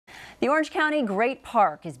The Orange County Great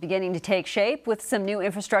Park is beginning to take shape with some new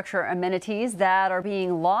infrastructure amenities that are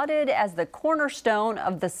being lauded as the cornerstone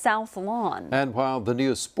of the South Lawn. And while the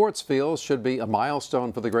new sports fields should be a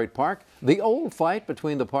milestone for the Great Park, the old fight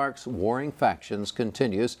between the park's warring factions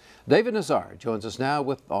continues. David Nazar joins us now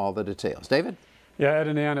with all the details. David? Yeah, Ed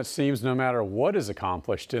and Ann, it seems no matter what is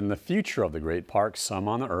accomplished in the future of the Great Park, some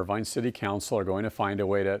on the Irvine City Council are going to find a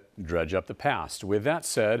way to dredge up the past. With that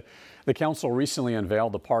said, the council recently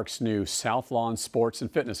unveiled the park's new South Lawn Sports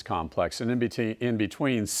and Fitness Complex. And in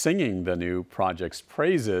between singing the new project's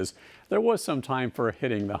praises, there was some time for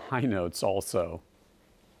hitting the high notes also.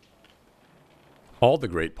 All the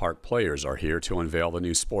Great Park players are here to unveil the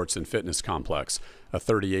new sports and fitness complex, a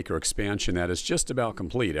 30-acre expansion that is just about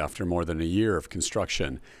complete after more than a year of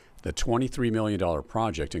construction. The $23 million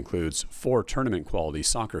project includes 4 tournament-quality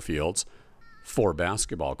soccer fields, 4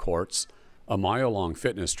 basketball courts, a mile-long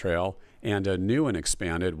fitness trail, and a new and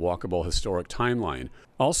expanded walkable historic timeline.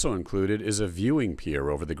 Also included is a viewing pier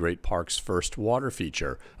over the Great Park's first water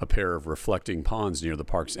feature, a pair of reflecting ponds near the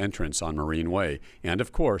park's entrance on Marine Way, and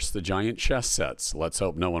of course the giant chess sets. Let's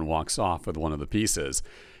hope no one walks off with one of the pieces.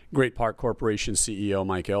 Great Park Corporation CEO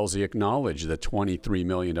Mike Ellzey acknowledged the $23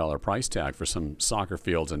 million price tag for some soccer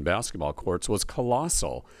fields and basketball courts was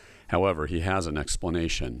colossal. However, he has an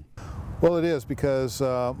explanation. Well, it is because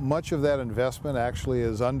much of that investment actually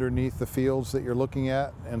is underneath the fields that you're looking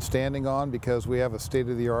at and standing on, because we have a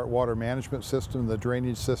state-of-the-art water management system. The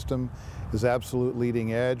drainage system is absolute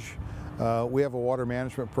leading edge. We have a water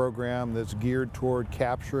management program that's geared toward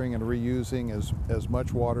capturing and reusing as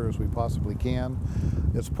much water as we possibly can.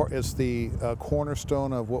 It's the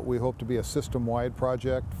cornerstone of what we hope to be a system-wide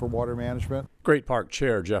project for water management. Great Park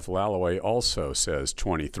Chair Jeff Lalloway also says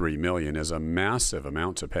 $23 million is a massive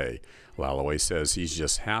amount to pay. Lalloway says he's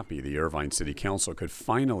just happy the Irvine City Council could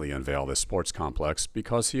finally unveil this sports complex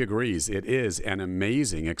because he agrees it is an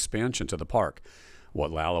amazing expansion to the park.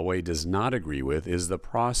 What Lalloway does not agree with is the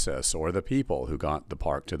process or the people who got the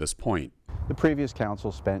park to this point. The previous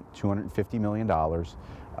council spent $250 million.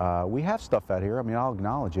 We have stuff out here. I mean, I'll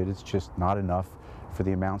acknowledge it. It's just not enough for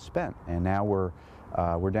the amount spent. And now we're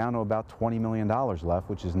down to about $20 million left,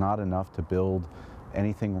 which is not enough to build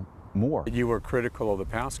anything more. You were critical of the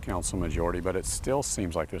past council majority, but it still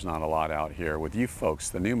seems like there's not a lot out here with you folks,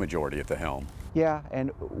 the new majority at the helm. Yeah,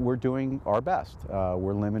 and we're doing our best.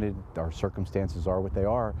 We're limited. Our circumstances are what they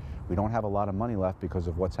are. We don't have a lot of money left because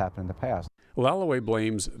of what's happened in the past. Lalloway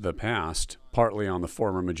blames the past partly on the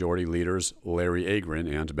former majority leaders Larry Agrin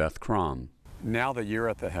and Beth Crom. Now that you're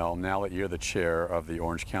at the helm, now that you're the chair of the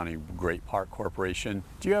Orange County Great Park Corporation,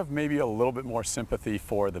 do you have maybe a little bit more sympathy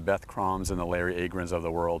for the Beth Croms and the Larry Agrins of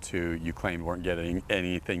the world who you claimed weren't getting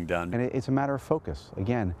anything done? And it's a matter of focus.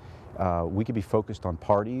 Again, we could be focused on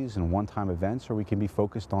parties and one-time events, or we can be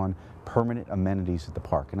focused on permanent amenities at the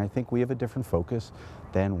park. And I think we have a different focus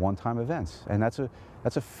than one-time events. And that's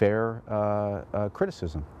a fair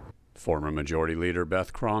criticism. Former Majority Leader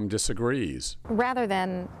Beth Crom disagrees. Rather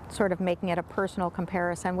than sort of making it a personal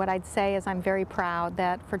comparison, what I'd say is I'm very proud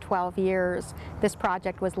that for 12 years this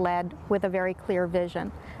project was led with a very clear vision,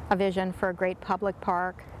 a vision for a great public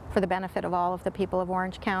park for the benefit of all of the people of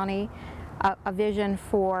Orange County, a vision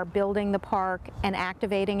for building the park and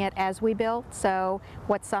activating it as we built. So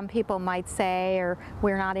what some people might say, or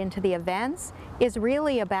we're not into the events, is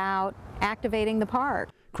really about activating the park.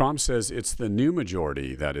 Crom says it's the new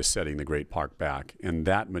majority that is setting the Great Park back, and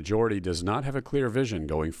that majority does not have a clear vision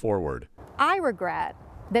going forward. I regret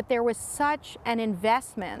that there was such an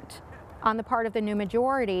investment on the part of the new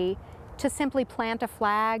majority to simply plant a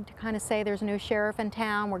flag to kind of say there's a new sheriff in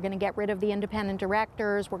town, we're going to get rid of the independent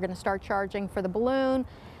directors, we're going to start charging for the balloon,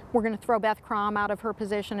 we're going to throw Beth Crom out of her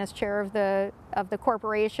position as chair of the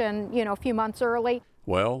corporation, you know, a few months early.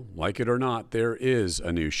 Well, like it or not, there is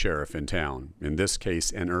a new sheriff in town. In this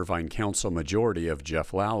case, an Irvine Council majority of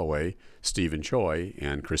Jeff Lalloway, Stephen Choi,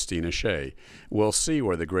 and Christina Shea. We'll see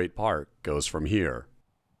where the Great Park goes from here.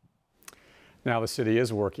 Now, the city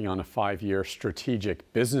is working on a 5-year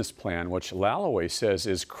strategic business plan, which Lalloway says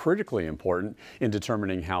is critically important in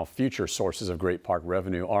determining how future sources of Great Park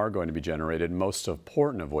revenue are going to be generated, most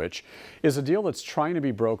important of which is a deal that's trying to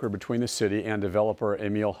be brokered between the city and developer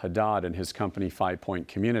Emil Haddad and his company 5 Point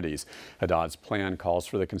Communities. Haddad's plan calls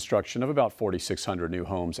for the construction of about 4,600 new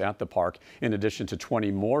homes at the park, in addition to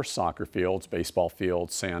 20 more soccer fields, baseball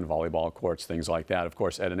fields, sand volleyball courts, things like that. Of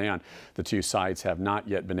course, Ed and Ann, the two sides have not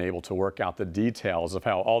yet been able to work out the details of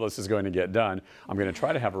how all this is going to get done. I'm going to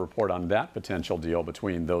try to have a report on that potential deal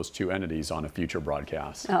between those two entities on a future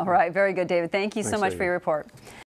broadcast. All right, very good, David. Thank you so much David. for your report.